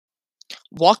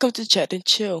Welcome to Chat and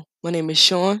Chill. My name is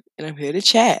Sean, and I'm here to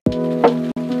chat.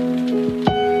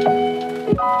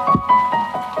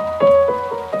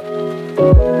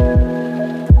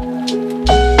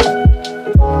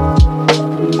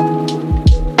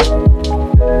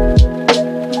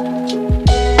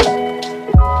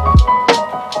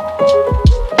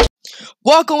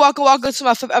 Welcome to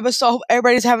my fifth episode. Hope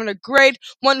everybody's having a great,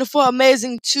 wonderful,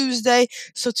 amazing Tuesday.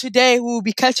 So today we will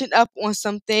be catching up on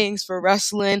some things for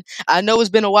wrestling. I know it's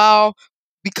been a while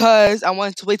because I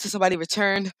wanted to wait till somebody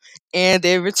returned, and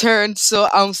they returned. So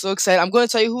I'm so excited. I'm going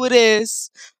to tell you who it is,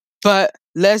 but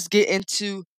let's get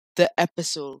into the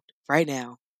episode right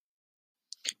now.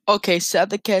 Okay, set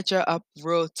the catcher up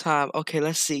real time. Okay,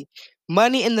 let's see.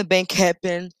 Money in the Bank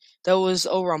happened. That was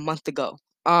over a month ago.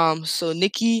 So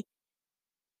Nikki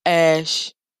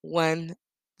Ash won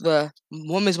the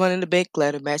women's Money in the Bank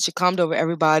ladder match. She calmed over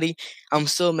everybody. I'm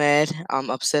still mad.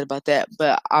 I'm upset about that,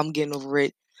 but I'm getting over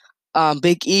it.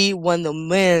 Big E won the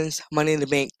men's Money in the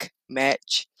Bank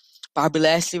match. Bobby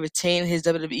Lashley retained his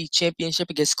WWE Championship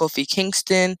against Kofi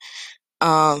Kingston.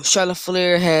 Charlotte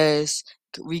Flair has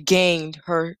regained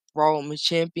her Raw Women's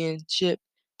Championship,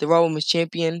 the Raw Women's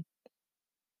Championship.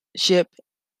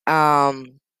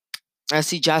 Um, I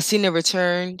see John Cena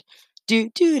returned. Do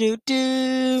do do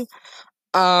do.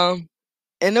 Um,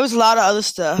 and there was a lot of other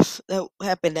stuff that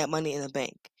happened at Money in the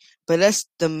Bank. But that's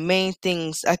the main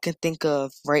things I can think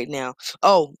of right now.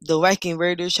 Oh, the Viking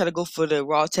Raiders try to go for the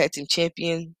Raw Tag Team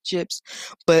Championships,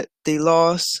 but they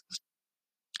lost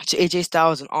to AJ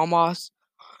Styles and Omos.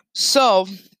 So,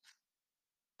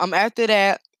 after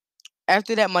that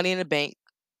Money in the Bank,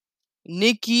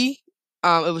 Nikki,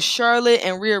 it was Charlotte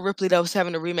and Rhea Ripley that was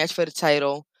having a rematch for the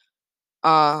title.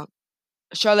 Uh,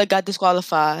 Charlotte got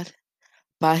disqualified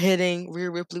by hitting Rhea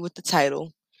Ripley with the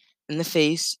title in the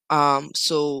face.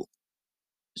 So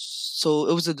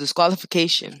it was a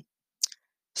disqualification.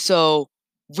 So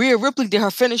Rhea Ripley did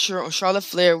her finisher on Charlotte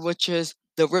Flair, which is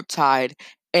the Riptide,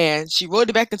 and she rolled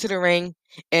it back into the ring.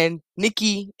 And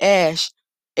Nikki Ash,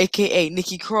 aka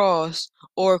Nikki Cross,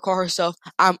 or call herself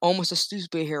 "I'm almost a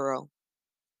superhero."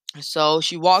 So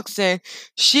she walks in,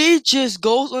 she just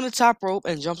goes on the top rope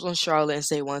and jumps on Charlotte and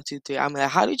say 1, 2, 3. I'm like,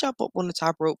 how do you jump up on the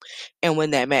top rope and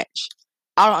win that match?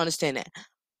 I don't understand that.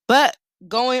 But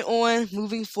going on,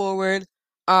 moving forward,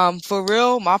 for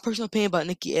real, my personal opinion about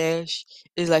Nikki Ash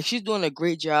is like she's doing a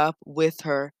great job with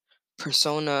her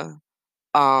persona.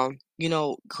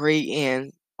 Great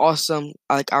and awesome.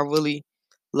 Like I really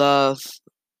love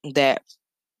that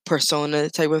persona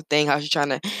type of thing. How she's trying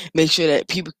to make sure that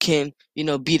people can,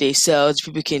 be themselves,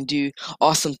 people can do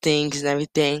awesome things and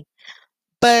everything.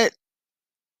 But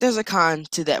there's a con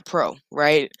to that pro,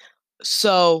 right?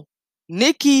 So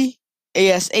Nikki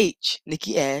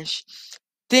Nikki Ash,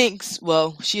 thinks,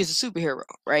 well, she is a superhero,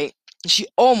 right? She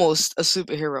almost a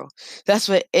superhero. That's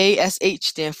what ASH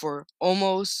stand for.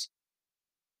 Almost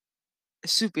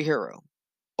superhero.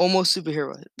 Almost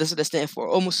superhero. That's what that stand for.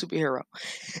 Almost superhero.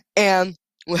 And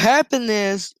what happened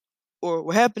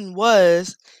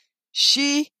was,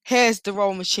 she has the Raw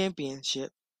Women's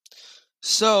Championship.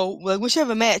 So, like, when she have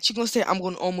a match, she's gonna say, "I'm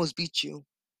gonna almost beat you,"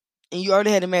 and you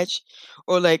already had a match,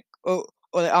 or like, or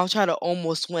like, I'll try to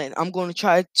almost win. I'm going to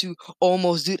try to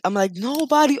almost do. I'm like,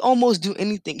 nobody almost do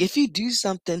anything. If you do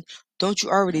something, don't you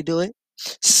already do it?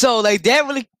 So like that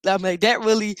really, I'm like that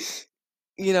really,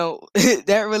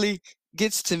 that really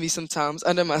gets to me sometimes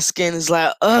under my skin. Is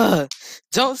like,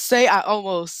 don't say I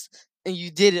almost and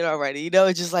you did it already.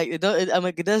 It's just like it don't. I'm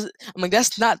like it doesn't. I'm like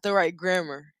that's not the right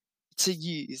grammar to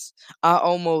use. I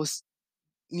almost,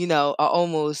 I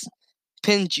almost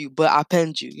pinned you, but I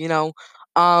pinned you.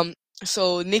 Um.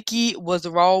 So Nikki was the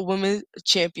Raw Women's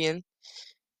Champion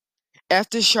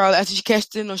after she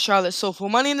cashed in on Charlotte. So for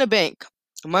Money in the Bank,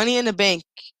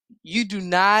 you do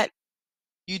not,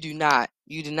 you do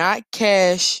not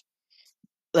cash.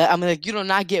 Like you do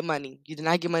not get money. You do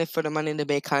not get money for the Money in the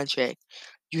Bank contract.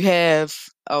 You have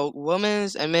a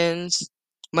women's and men's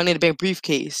Money in the Bank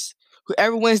briefcase.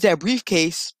 Whoever wins that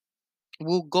briefcase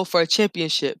will go for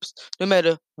championships. No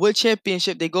matter what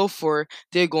championship they go for,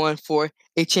 they're going for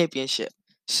a championship.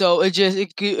 So for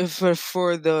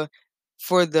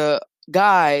the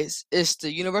guys, it's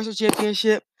the Universal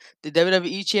Championship, the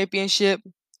WWE Championship,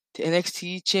 the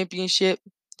NXT Championship.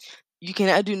 You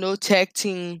cannot do no tag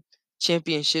team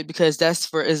championship because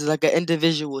is like an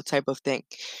individual type of thing.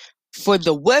 For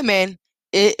the women,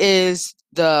 it is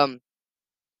the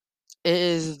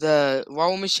Raw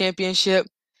Women's Championship,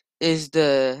 is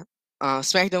the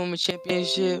SmackDown Women's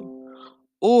Championship,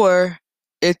 or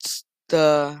it's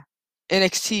the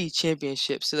NXT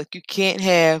Championship. So like you can't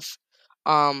have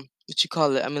what you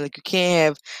call it. I mean, like you can't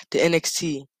have the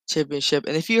NXT championship.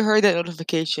 And if you heard that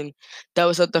notification, that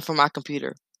was something from my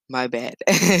computer. My bad.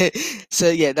 So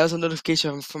yeah, that was a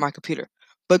notification from my computer.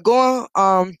 But going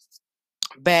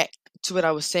back to what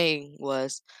I was saying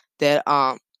was that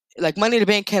like Money in the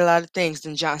Bank had a lot of things.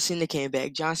 Then John Cena came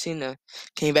back. John Cena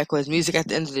came back with his music at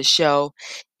the end of the show,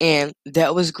 and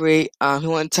that was great. He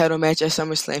won a title match at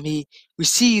SummerSlam. He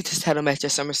received his title match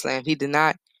at SummerSlam. He did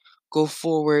not go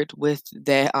forward with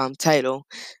that title.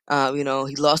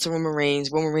 He lost to Roman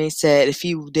Reigns. Roman Reigns said if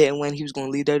he didn't win, he was going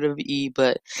to leave WWE,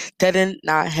 but that did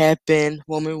not happen.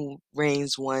 Roman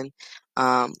Reigns won.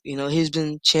 He's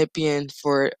been champion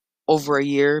for over a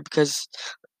year because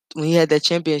when he had that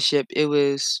championship, it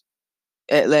was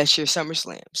at last year's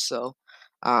SummerSlam. So,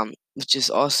 which is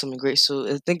awesome and great. So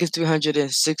I think it's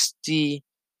 360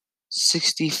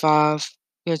 65,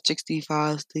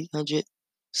 365,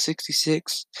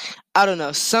 366. I don't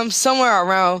know, somewhere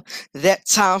around that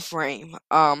time frame.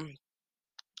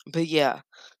 But yeah.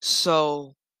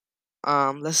 So,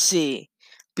 let's see.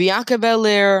 Bianca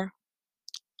Belair,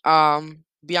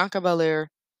 Bianca Belair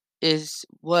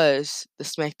was the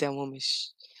SmackDown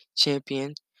Women's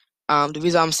Champion. The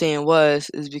reason I'm saying was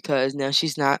is because now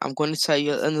she's not. I'm going to tell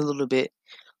you in a little bit.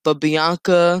 But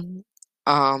Bianca,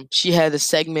 she had a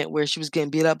segment where she was getting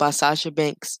beat up by Sasha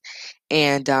Banks,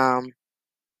 and when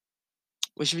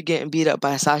she was getting beat up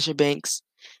by Sasha Banks,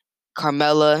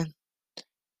 Carmella,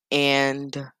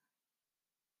 and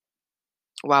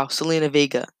wow, Selena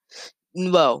Vega.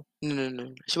 Well,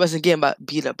 no. She wasn't getting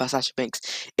beat up by Sasha Banks.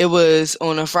 It was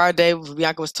on a Friday where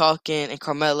Bianca was talking, and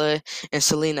Carmella and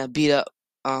Selena beat up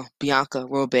Bianca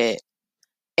real bad.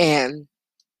 And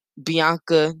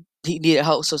Bianca he needed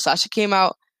help, so Sasha came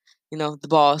out. The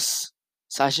boss,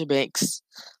 Sasha Banks,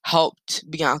 helped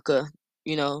Bianca.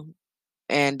 You know,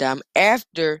 and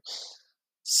after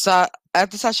Sasha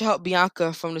helped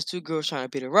Bianca from the two girls trying to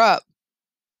beat her up,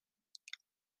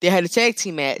 they had a tag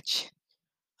team match.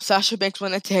 Sasha Banks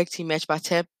won a tag team match by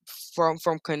tap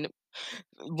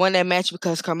won that match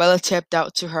because Carmella tapped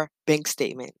out to her bank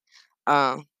statement.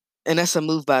 Um, and that's a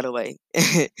move, by the way.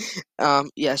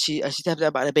 Yeah, she tapped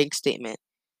out by the bank statement.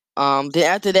 Then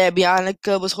after that,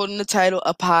 Bianca was holding the title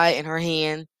up high in her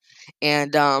hand,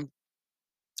 and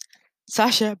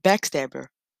Sasha backstabbed her.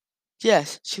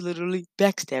 Yes, she literally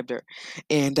backstabbed her,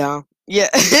 and yeah,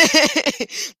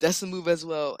 that's a move as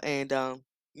well. And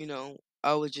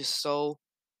I was just so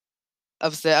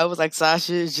upset. I was like,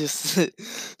 Sasha is just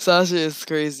Sasha is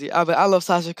crazy. I love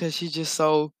Sasha because she's just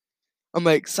so. I'm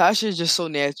like, Sasha is just so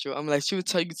natural. I'm like, she would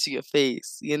tell you to your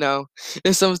face.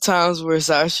 There's sometimes where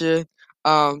Sasha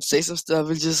say some stuff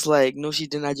and just like, no, she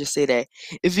did not just say that.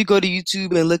 If you go to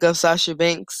YouTube and look up Sasha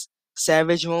Banks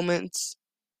Savage Moments,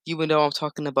 you would know what I'm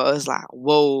talking about. It's like,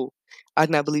 whoa, I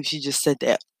cannot believe she just said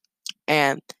that.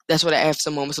 And that's what I have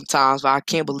some moments sometimes where I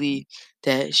can't believe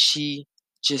that she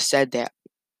just said that.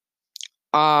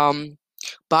 Um,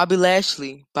 Bobby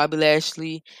Lashley. Bobby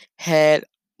Lashley had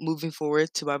moving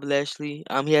forward to Bobby Lashley.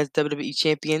 He has WWE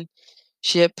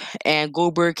Championship, and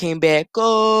Goldberg came back.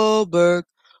 Goldberg.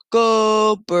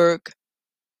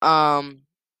 Um,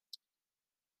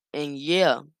 and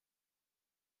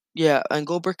and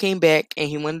Goldberg came back, and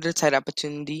he wanted a title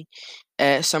opportunity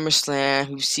at SummerSlam.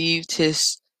 He received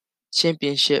his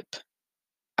championship.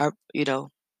 Uh, you know,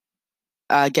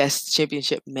 I guess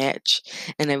championship match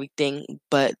and everything,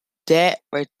 but that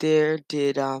right there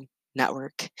did not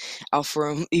work out for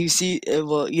him. You see,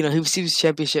 well, he received his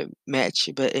championship match,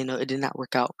 but it did not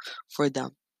work out for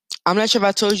them. I'm not sure if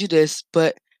I told you this,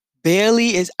 but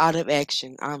Bailey is out of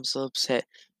action. I'm so upset.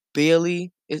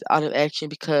 Bailey is out of action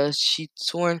because she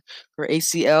torn her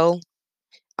ACL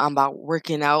about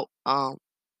working out.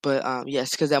 But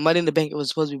yes, because that Money in the Bank it was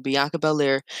supposed to be Bianca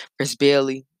Belair versus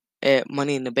Bailey at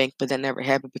Money in the Bank, but that never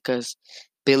happened because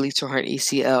Bailey tore her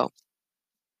ACL.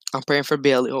 I'm praying for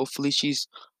Bailey. Hopefully she's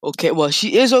okay. Well,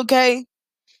 she is okay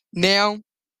now,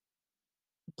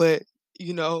 but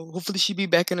hopefully she'll be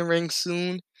back in the ring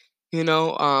soon.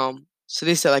 So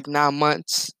they said like 9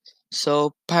 months.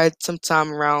 So probably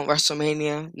sometime around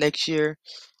WrestleMania next year,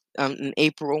 in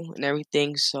April and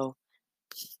everything. So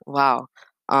wow.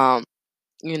 Um,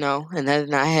 and that did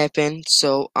not happen.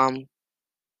 So,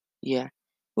 yeah.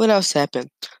 What else happened?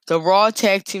 The Raw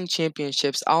Tag Team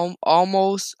Championships,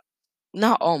 almost,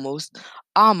 not almost,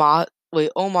 Omos,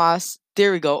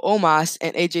 there we go, Omos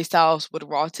and AJ Styles with the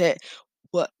Raw Tag,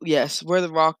 yes, we're the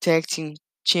Raw Tag Team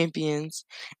Champions,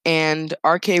 and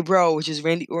RK Bro, which is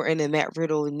Randy Orton and Matt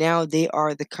Riddle, now they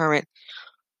are the current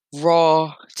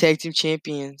Raw Tag Team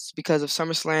Champions because of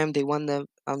SummerSlam. They won the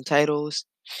titles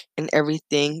and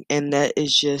everything, and that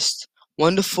is just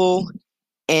wonderful.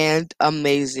 and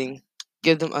amazing.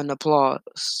 Give them an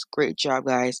applause. Great job,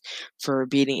 guys, for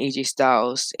beating AJ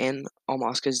Styles and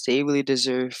Omos because they really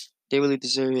deserve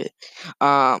it.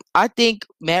 I think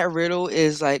Matt Riddle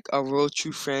is like a real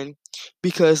true friend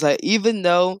because like even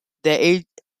though that A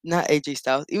not AJ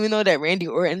Styles, even though that Randy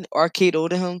Orton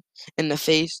RKO'd him in the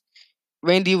face,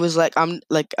 Randy was like I'm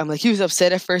like he was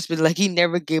upset at first, but like he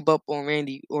never gave up on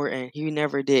Randy Orton. He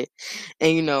never did.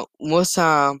 And most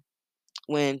time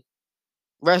when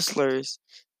wrestlers,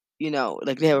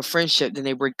 like they have a friendship, then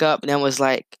they break up, and then was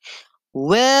like,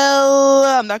 well,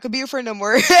 I'm not gonna be your friend no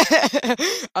more.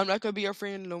 I'm not gonna be your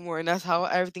friend no more. And that's how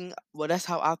everything, well, that's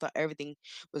how I thought everything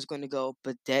was gonna go,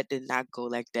 but that did not go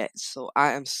like that. So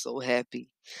I am so happy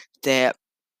that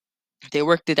they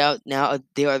worked it out. Now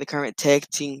they are the current tag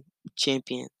team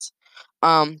champions.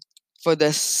 Um, for the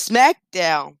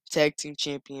SmackDown tag team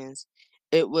champions,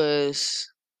 it was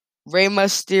Rey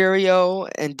Mysterio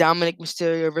and Dominic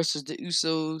Mysterio versus the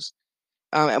Usos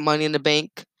at Money in the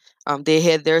Bank. They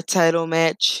had their title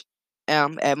match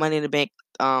at Money in the Bank,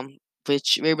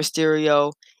 which Rey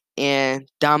Mysterio and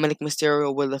Dominic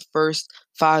Mysterio were the first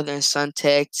father and son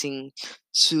tag team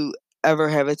to ever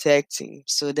have a tag team.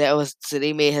 So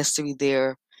they made history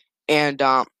there, and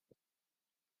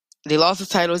they lost the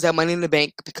titles at Money in the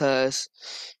Bank because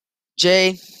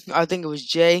Jay, I think it was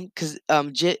Jay, because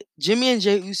Jimmy and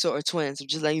Jay Uso are twins. I'm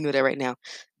just letting you know that right now.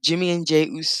 Jimmy and Jay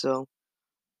Uso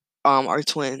are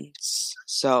twins.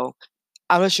 So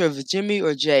I'm not sure if it's Jimmy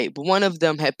or Jay, but one of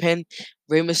them had pinned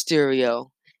Rey Mysterio,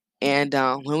 and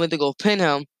when we went to go pin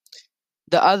him,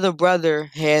 the other brother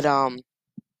had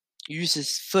used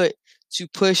his foot to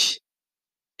push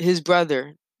his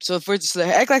brother. So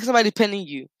act like somebody pinning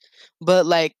you, but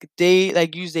like they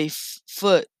like use a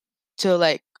foot to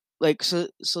like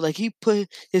he put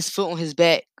his foot on his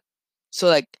back, so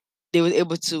like they was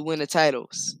able to win the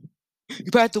titles. You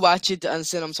probably have to watch it to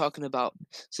understand what I'm talking about.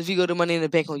 So if you go to Money in the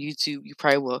Bank on YouTube, you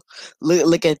probably will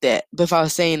look at that. But if I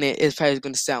was saying it, it's probably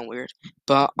going to sound weird.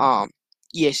 But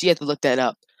yes, you have to look that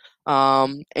up.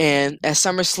 And at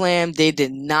SummerSlam, they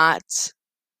did not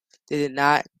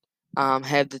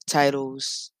have the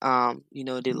titles. They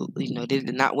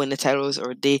did not win the titles,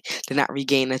 or they did not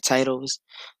regain the titles.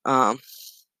 Um,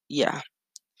 yeah.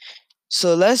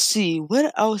 So let's see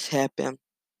what else happened.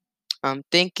 I'm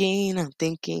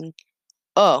thinking.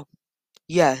 Oh,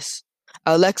 yes,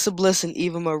 Alexa Bliss and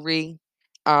Eva Marie.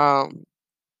 Um,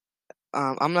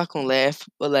 I'm not gonna laugh,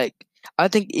 but like I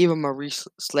think Eva Marie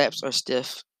slaps are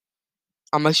stiff.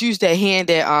 Like she use that hand,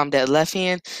 that left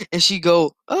hand, and she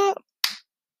go up,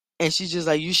 and she just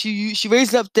like she she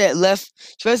raises up that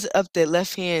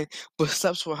left hand, but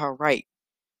slaps with her right.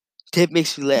 That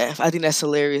makes me laugh. I think that's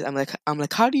hilarious. I'm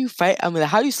like, how do you fight? I mean, like,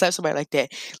 how do you slap somebody like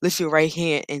that? Lift your right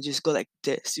hand and just go like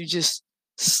this. You just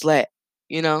slap,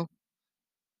 you know.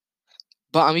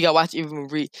 But you gotta watch Eva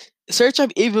Marie. Search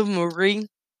up Eva Marie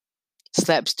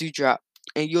slaps do drop,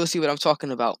 and you'll see what I'm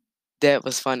talking about. That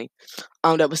was funny.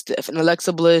 That was stiff. And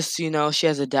Alexa Bliss, she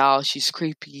has a doll. She's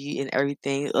creepy and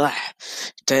everything. Ugh,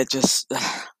 that just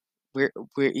weird,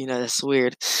 weird. That's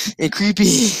weird and creepy.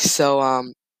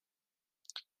 So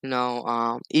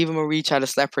Eva Marie tried to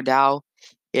slap her doll.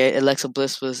 Yeah, Alexa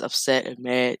Bliss was upset and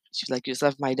mad. She was like, "You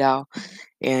slapped my doll,"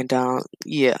 and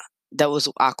yeah, that was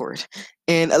awkward.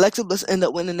 And Alexa Bliss ended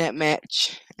up winning that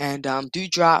match. And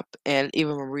Doudrop and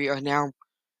Eva Marie are now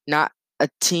not a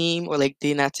team, or like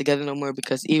they're not together no more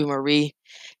because Eva Marie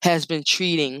has been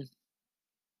treating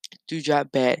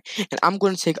Doudrop bad. And I'm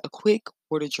going to take a quick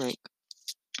water drink.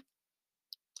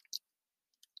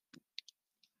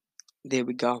 There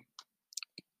we go.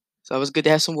 So it was good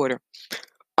to have some water.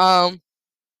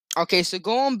 Okay, so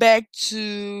going back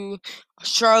to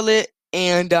Charlotte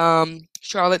and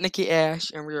Charlotte, Nikki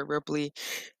Ash, and Rhea Ripley.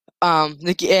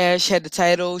 Nikki Ash had the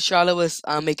title. Charlotte was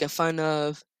making fun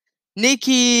of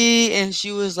Nikki, and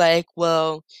she was like,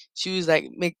 well, she was like,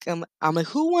 I'm like,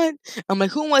 who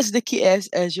wants Nikki Ash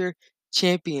as your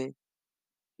champion?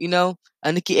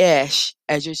 Nikki Ash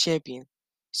as your champion.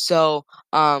 So,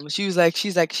 she's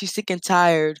sick and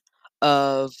tired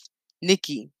of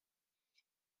Nikki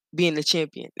being the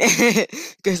champion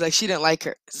because like she didn't like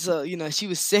her. So, she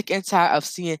was sick and tired of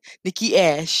seeing Nikki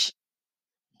Ash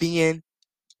being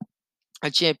a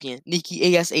champion.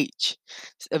 Nikki ASH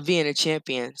being a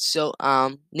champion. So,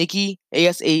 Nikki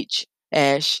ASH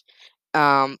Ash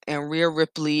and Rhea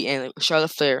Ripley and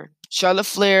Charlotte Flair. Charlotte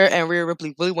Flair and Rhea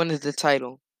Ripley really wanted the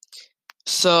title.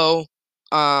 So,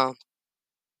 um,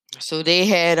 so they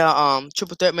had a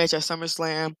triple threat match at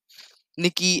SummerSlam.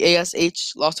 Nikki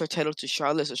ASH lost her title to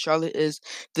Charlotte, so Charlotte is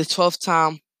the 12th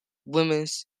time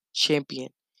women's champion.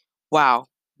 Wow,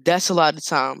 That's a lot of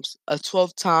times. A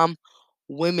 12-time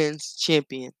women's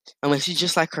champion. I mean, she's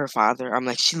just like her father. I'm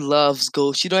like, she loves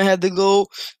gold. She don't have the gold,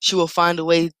 she will find a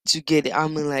way to get it. I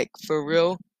mean, like, for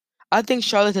real. I think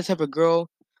Charlotte's the type of girl,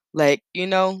 like,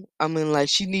 I mean, like,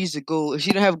 she needs the gold. If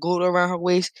she don't have gold around her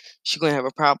waist, she gonna have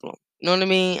a problem. You know what I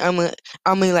mean?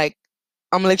 I mean, like,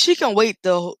 she can wait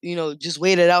though, just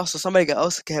wait it out so somebody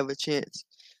else can have a chance.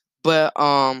 But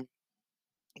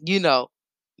you know,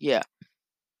 yeah.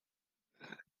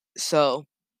 So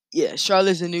yeah,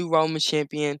 Charlotte's the new Roman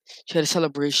champion. She had a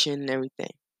celebration and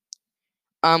everything.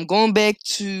 Going back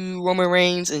to Roman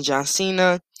Reigns and John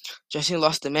Cena. John Cena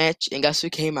lost the match, and guess who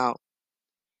came out?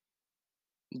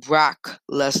 Brock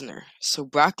Lesnar. So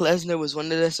Brock Lesnar was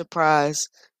one of the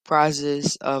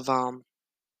prizes of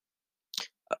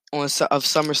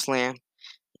SummerSlam.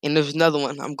 And there's another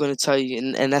one I'm going to tell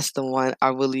you, and that's the one I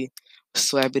really was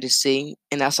so happy to see,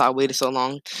 and that's why I waited so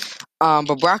long.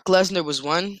 But Brock Lesnar was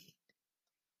one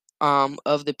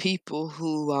of the people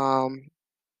who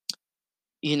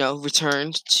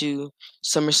returned to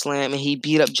SummerSlam, and he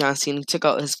beat up John Cena. He took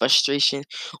out his frustration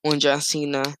on John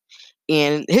Cena.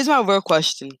 And here's my real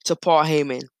question to Paul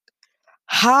Heyman: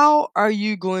 How are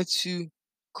you going to,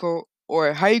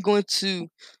 or how are you going to,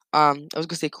 I was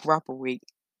gonna say cooperate.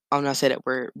 I don't know how to say that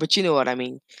word, but you know what I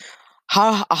mean.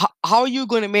 How are you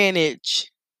going to manage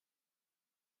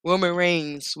Roman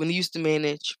Reigns when he used to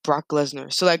manage Brock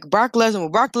Lesnar? So like when Brock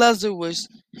Lesnar was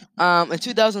in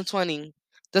 2020,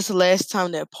 that's the last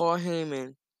time that Paul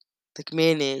Heyman like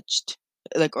managed,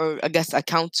 like, or I guess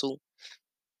counseled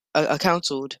Brock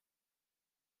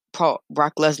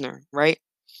Lesnar, right?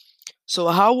 So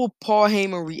how will Paul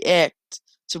Heyman react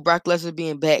to Brock Lesnar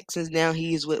being back since now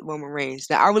he's with Roman Reigns?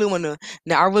 Now I really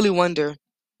wonder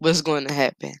what's going to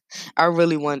happen. I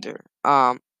really wonder.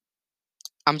 I'm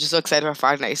just so excited for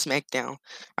Friday Night SmackDown.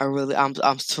 I'm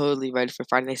totally ready for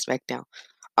Friday Night SmackDown.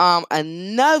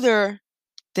 Another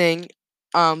thing,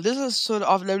 this is sort of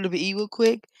off WWE real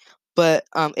quick, but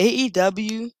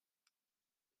AEW.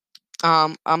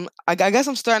 I guess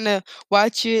I'm starting to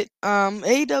watch it.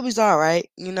 AEW's all right,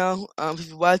 if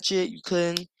you watch it, you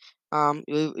couldn't.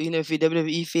 If you're a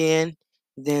WWE fan,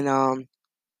 then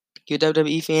you're a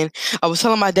WWE fan. I was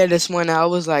telling my dad this morning. I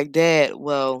was like, Dad,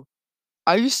 well,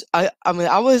 I mean,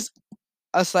 I was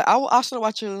like, I started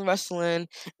watching wrestling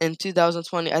in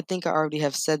 2020. I think I already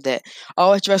have said that. I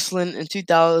watched wrestling in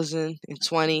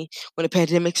 2020 when the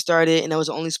pandemic started, and that was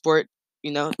the only sport,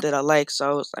 that I like. So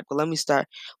I was like, well, let me start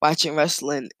watching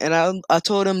wrestling. And I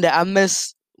told him that I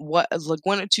missed what like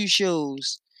one or two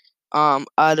shows,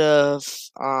 out of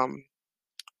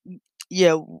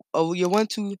yeah, yeah, one,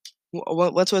 two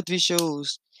or three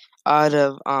shows out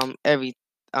of every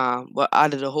well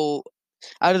out of the whole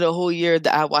year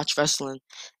that I watched wrestling.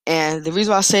 And the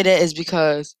reason why I say that is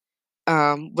because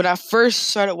when I first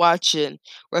started watching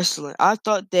wrestling, I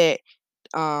thought that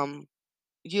um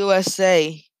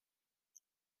USA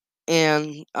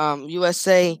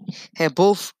USA had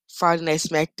both Friday Night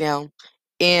SmackDown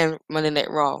and Monday Night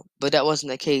Raw, but that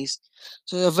wasn't the case.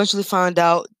 So I eventually found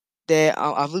out that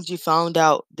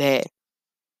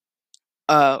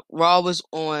Raw was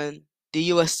on the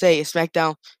USA and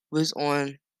SmackDown was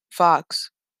on Fox,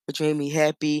 which made me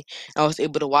happy. I was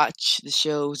able to watch the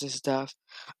shows and stuff.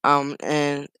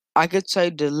 And I could say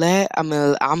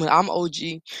I'm OG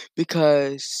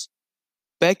because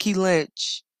Becky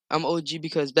Lynch. I'm OG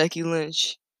because Becky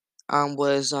Lynch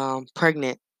was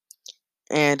pregnant,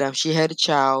 and she had a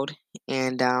child,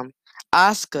 and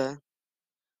Asuka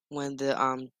won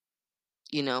the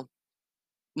you know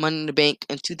Money in the Bank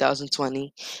in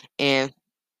 2020, and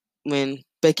when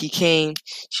Becky came,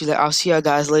 she's like, "I'll see you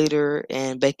guys later,"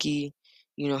 and Becky,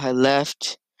 had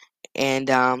left, and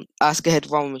Asuka had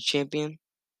won the championship.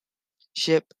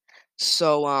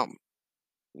 So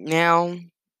now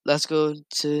let's go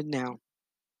to now.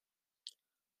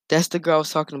 That's the girl I was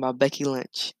talking about, Becky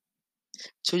Lynch.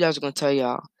 Two y'all was gonna tell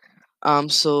y'all.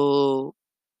 So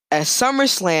at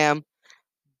SummerSlam,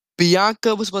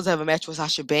 Bianca was supposed to have a match with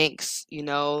Sasha Banks,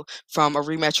 from a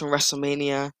rematch from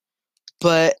WrestleMania.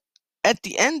 But at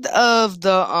the end of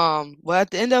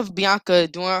Bianca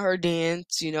doing her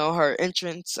dance, her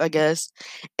entrance, I guess,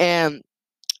 and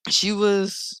she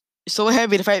was so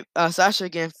happy to fight Sasha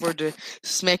again for the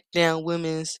SmackDown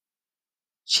Women's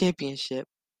Championship.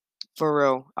 For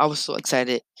real, I was so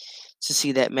excited to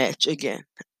see that match again.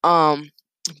 Um,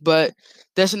 but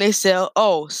that's when they said,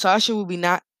 "Oh, Sasha will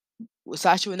not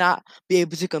be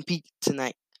able to compete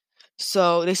tonight."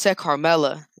 So they said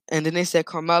Carmella, and then they said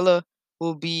Carmella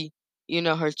will be,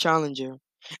 her challenger.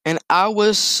 And I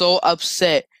was so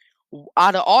upset.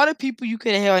 Out of all the people you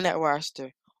could have had on that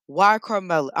roster, Why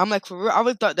Carmella? I'm like, for real, I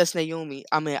really thought that's Naomi.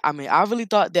 I really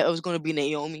thought that it was gonna be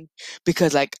Naomi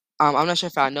because like I'm not sure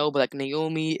if I know, but like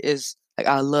Naomi is like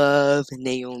I love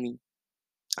Naomi.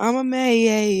 I'm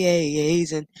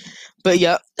amazing. But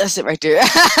yeah, that's it right there.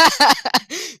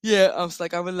 Yeah, I was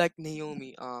like I really like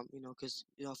Naomi, because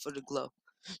for the glow.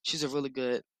 She's a really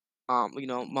good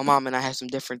my mom and I had some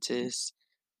differences.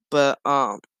 But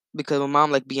because my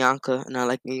mom like Bianca and I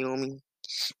like Naomi.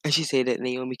 And she said that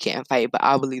Naomi can't fight, but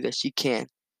I believe that she can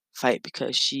fight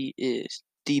because she is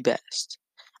the best.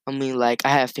 I mean, like I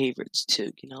have favorites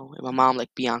too, and my mom like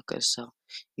Bianca, so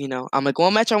I'm like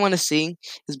one match I want to see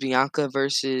is Bianca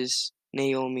versus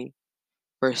Naomi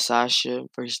versus Sasha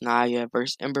versus Nia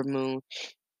versus Ember Moon,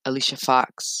 Alicia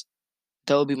Fox.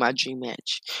 That would be my dream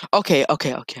match. Okay,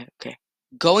 okay, okay, okay.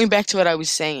 Going back to what I was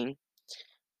saying,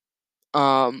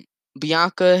 um,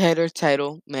 Bianca had her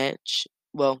title match.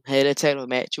 Well, had a title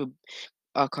match with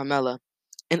Carmella,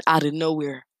 and out of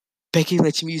nowhere, Becky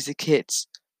Lynch music hits.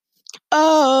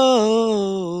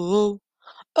 Oh,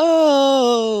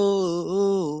 oh,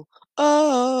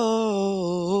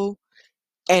 oh,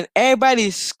 and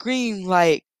everybody screamed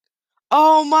like,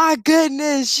 "Oh my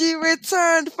goodness, she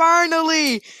returned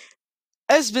finally!"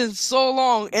 It's been so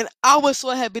long, and I was so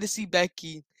happy to see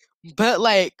Becky. But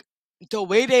like the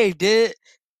way they did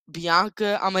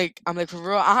Bianca, I'm like for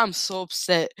real, I'm so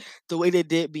upset the way they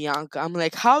did Bianca. I'm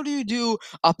like, how do you do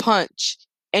a punch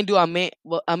and do a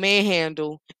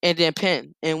manhandle and then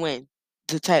pin and win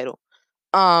the title?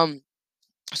 Um,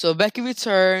 so Becky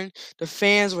returned. The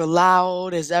fans were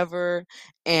loud as ever,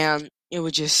 and it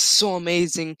was just so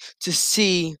amazing to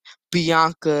see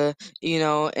Bianca,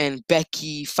 and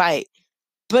Becky fight.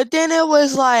 But then it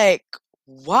was like,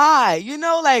 why?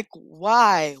 Like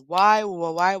why?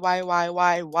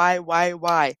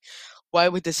 Why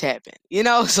would this happen?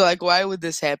 So like why would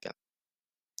this happen?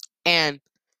 And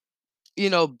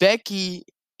Becky,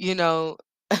 you know,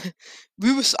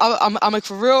 I'm like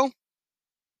for real,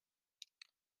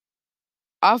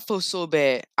 I feel so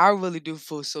bad. I really do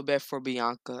feel so bad for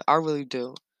Bianca. I really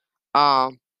do.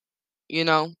 Um, you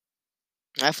know,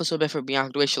 I feel so bad for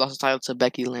Bianca the way she lost the title to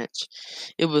Becky Lynch.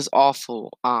 It was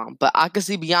awful. But I could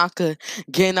see Bianca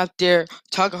getting up there,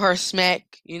 talking her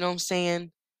smack, you know what I'm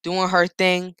saying? Doing her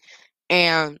thing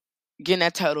and getting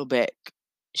that title back.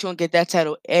 She gonna get that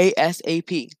title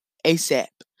ASAP, ASAP.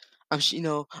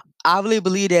 I really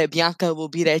believe that Bianca will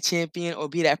be that champion or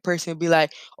be that person. Be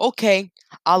like, okay,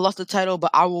 I lost the title,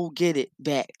 but I will get it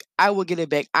back. I will get it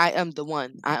back. I am the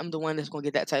one. I am the one that's gonna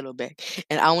get that title back,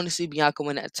 and I want to see Bianca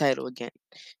win that title again.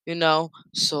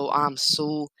 So I'm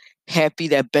so happy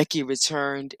that Becky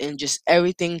returned and just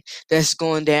everything that's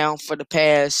going down for the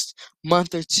past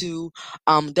month or two.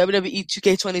 WWE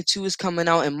 2K22 is coming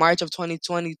out in March of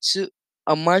 2022.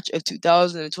 March of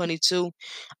 2022.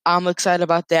 I'm excited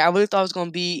about that. I really thought it was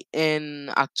gonna be in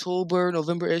October,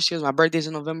 November-ish, because my birthday's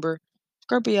in November.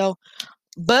 Scorpio.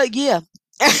 But yeah.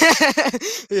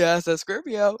 Yeah, it's a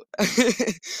Scorpio.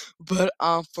 But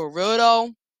for real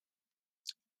though,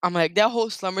 I'm like that whole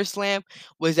SummerSlam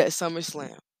was that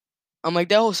SummerSlam. I'm like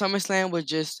that whole SummerSlam was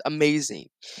just amazing.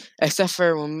 Except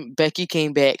for when Becky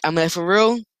came back. I'm like for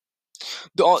real,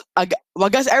 I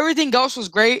guess everything else was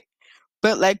great,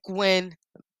 but like when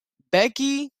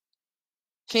Becky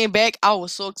came back, I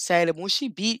was so excited. When she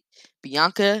beat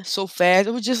Bianca so fast,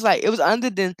 it was just like it was under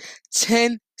than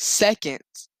 10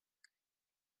 seconds.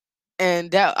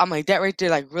 And that I'm like that right there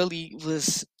like really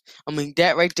was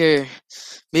that right there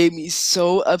made me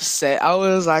so upset. I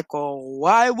was like, "Oh,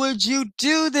 why would you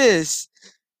do this?"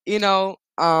 You know?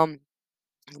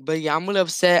 But yeah, I'm really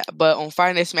upset. But on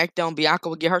Friday Night SmackDown, Bianca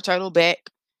will get her title back.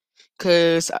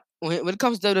 Cause when it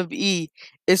comes to WWE,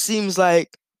 it seems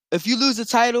like if you lose the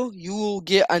title, you will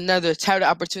get another title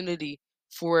opportunity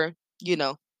for you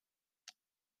know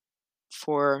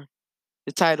for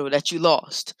the title that you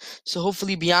lost. So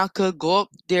hopefully Bianca go up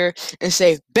there and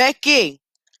say, Becky,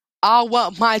 I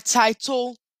want my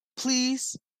title,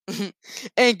 please,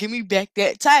 and give me back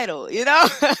that title.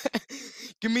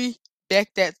 Give me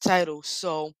back that title.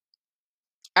 So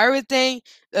everything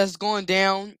that's going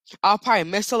down, I'll probably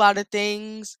miss a lot of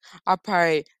things. I'll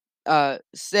probably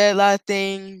said a lot of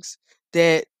things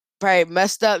that probably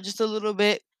messed up just a little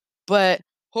bit. But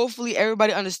hopefully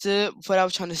everybody understood what I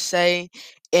was trying to say.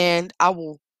 And I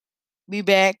will be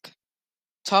back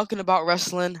talking about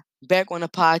wrestling, back on the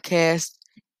podcast.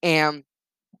 And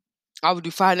I will do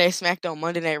Friday Night SmackDown,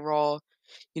 Monday Night Raw,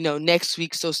 next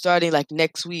week. So starting like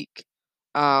next week,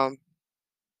 um,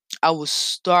 I will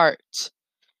start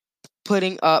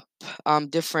putting up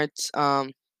different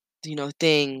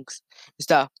things and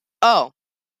stuff. Oh,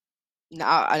 no,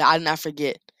 I did not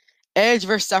forget. Edge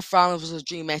versus Seth Rollins was a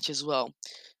dream match as well.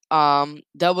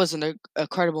 That was an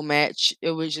incredible match.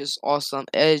 It was just awesome.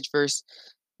 Edge versus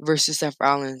Seth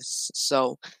Rollins.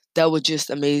 So that was just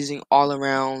amazing all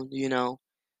around.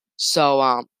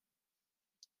 So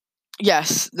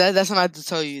yes, that's what I had to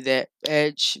tell you that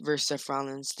Edge versus Seth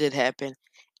Rollins did happen,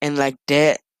 and like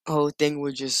that whole thing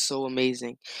was just so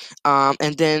amazing.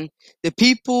 And then the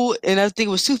people, and I think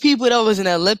it was two people that was in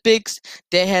the Olympics.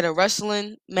 They had a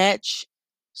wrestling match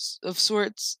of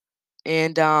sorts,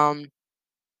 and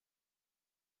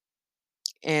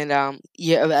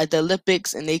yeah, at the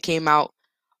Olympics, and they came out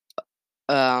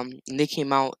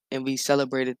and we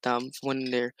celebrated them for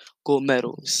winning their gold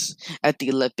medals at the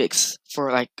Olympics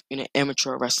for like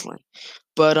amateur wrestling.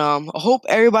 But I hope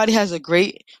everybody has a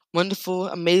great, wonderful,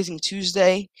 amazing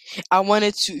Tuesday. I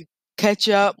wanted to catch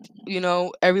up,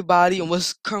 everybody on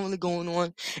what's currently going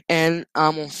on, and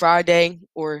on Friday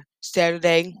or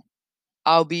Saturday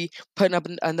I'll be putting up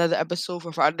another episode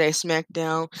for Friday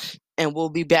SmackDown, and we'll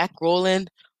be back rolling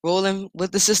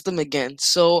with the system again.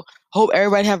 So hope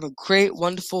everybody have a great,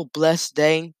 wonderful, blessed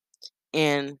day,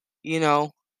 and make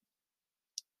sure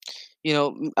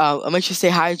you stay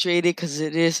hydrated because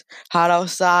it is hot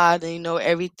outside, and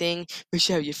everything. Make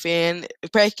sure you have your fan. You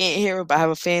probably can't hear it, but I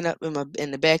have a fan up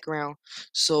in the background.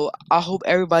 So I hope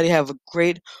everybody have a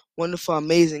great, wonderful,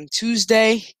 amazing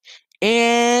Tuesday,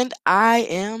 and I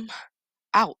am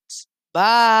out.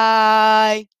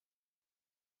 Bye.